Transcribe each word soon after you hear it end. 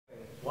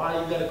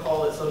Why you gotta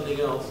call it something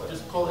else?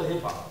 Just call it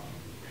hip-hop.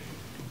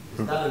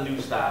 It's not a new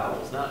style,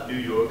 it's not New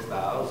York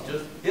style, it's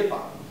just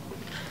hip-hop.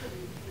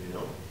 You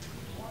know?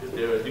 Is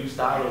there a new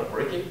style of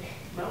breaking?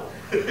 No.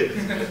 It's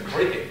just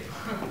breaking.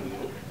 You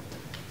know?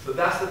 So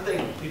that's the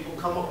thing. People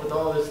come up with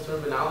all this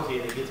terminology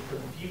and it gets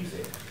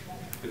confusing.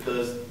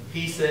 Because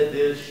he said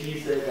this, she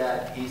said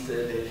that, he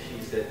said this, she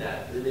said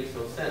that. It makes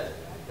no sense.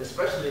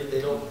 Especially if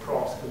they don't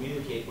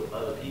cross-communicate with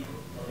other people.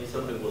 Say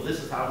something, well,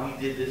 this is how we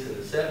did this in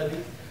the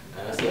 70s.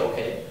 And I say,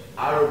 okay,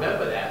 I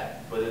remember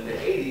that, but in the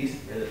 80s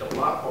and at the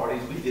block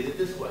parties, we did it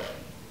this way.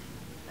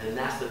 And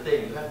that's the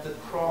thing. You have to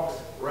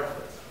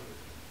cross-reference.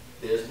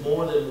 There's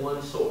more than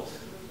one source.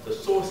 The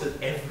source is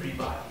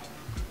everybody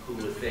who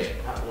was there,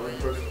 not one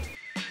person.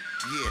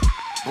 Yeah,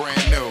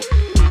 brand new.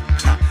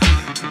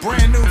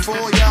 Brand new for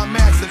all y'all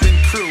massive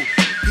and crew.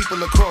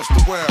 People across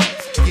the world.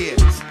 Yeah,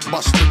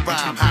 bust the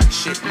rhyme, hot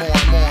shit, more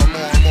and more and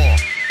more and more.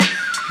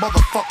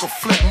 Motherfucker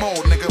flip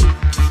mode, nigga.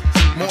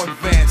 More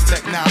advanced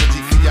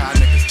technology for y'all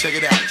niggas. Check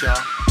it out,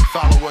 y'all.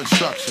 Follow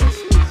instructions.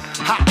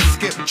 Hop,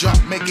 skip, jump,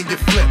 making you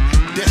flip.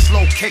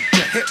 Dislocate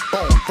your hip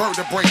bone,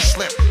 vertebrae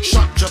slip.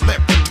 Shut your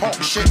lip and talk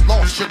shit,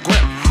 lost your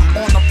grip.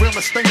 On the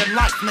realest thing in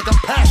life, nigga,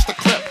 pass the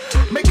clip.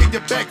 Making you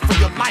beg for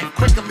your life,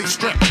 quickly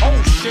strip. Oh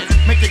shit,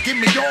 make you give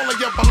me all of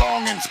your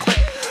belongings quick.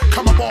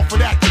 Come up off of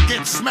that, you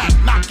get smacked,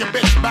 knock your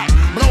bitch back.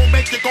 Blow,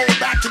 make you go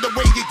back to the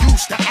way you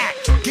used to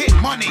act. Get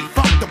money,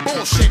 fuck the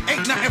bullshit,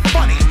 ain't nothing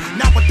funny.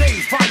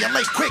 Nowadays,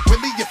 violate quick, will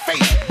leave your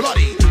face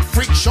bloody.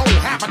 Freak show,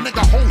 have a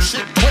nigga whole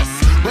shit twist.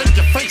 Break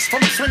your face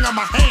from the swing of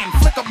my hand,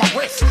 flick of my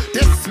wrist.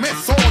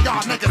 Dismiss all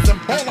y'all niggas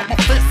and ball up my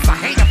fists. I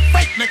hate a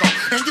fake nigga,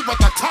 and you at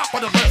the top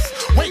of the list.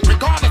 Wait,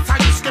 regardless how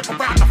you skip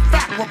around the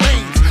fat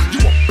remains. You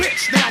a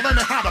bitch, now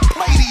learning how to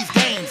play these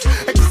games.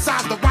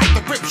 Exercise the right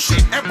to rip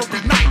shit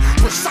every night.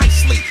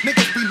 Precisely,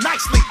 niggas be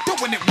nicely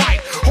doing it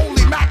right.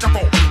 Holy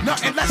mackerel,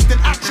 nothing less than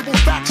actual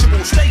factual.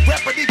 Stay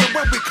reppin' even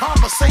when we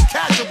conversate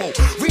casual.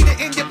 Read it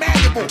in your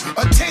manual,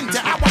 attend to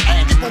our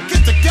annual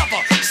get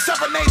together.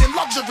 Serenading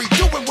luxury,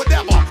 doing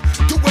whatever.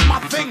 Doing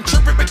my thing,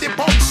 tripping with the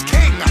bones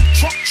king.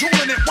 Truck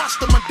jewelin' it, watch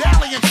the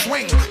medallion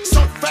swing.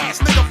 So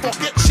fast, nigga,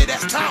 forget shit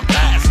as time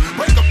pass.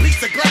 Break a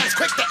piece of glass,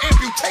 quick to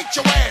amputate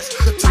your ass.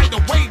 The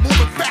tidal wave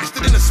moving faster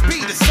than the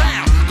speed of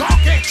sound.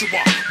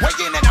 Gargantua,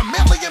 weighing at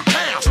 1,000,000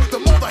 pounds. The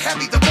more the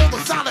heavy, the more the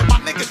solid. My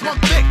niggas run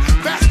thick.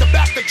 Faster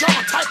back to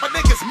John, type of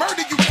niggas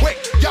murder you quick.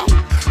 Yo,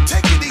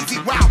 take it easy,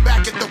 wow,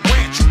 back at the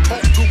ranch. You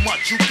talk too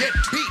much, you get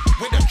beat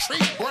with a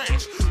tree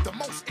branch. The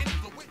most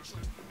influential.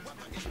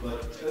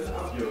 But that's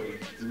not joking.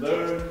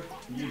 Learn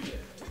music.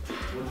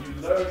 When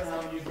you learn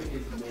how music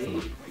is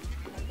made,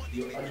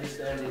 you're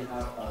understanding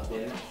how a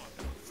dance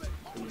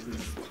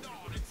increases.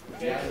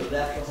 Okay? So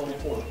that's the whole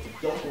point. You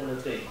don't want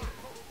to think.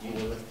 You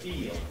want to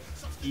feel.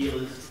 Feel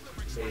is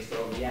based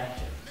on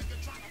reaction.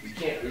 You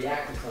can't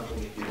react to something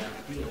if you're not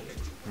feeling it.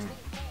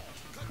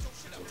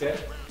 Okay?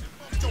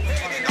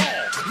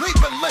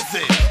 Leap and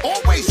listen.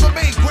 Always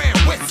remain grand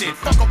wizard.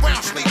 Fuck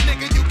around, sleep,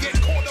 nigga. You get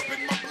caught up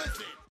in my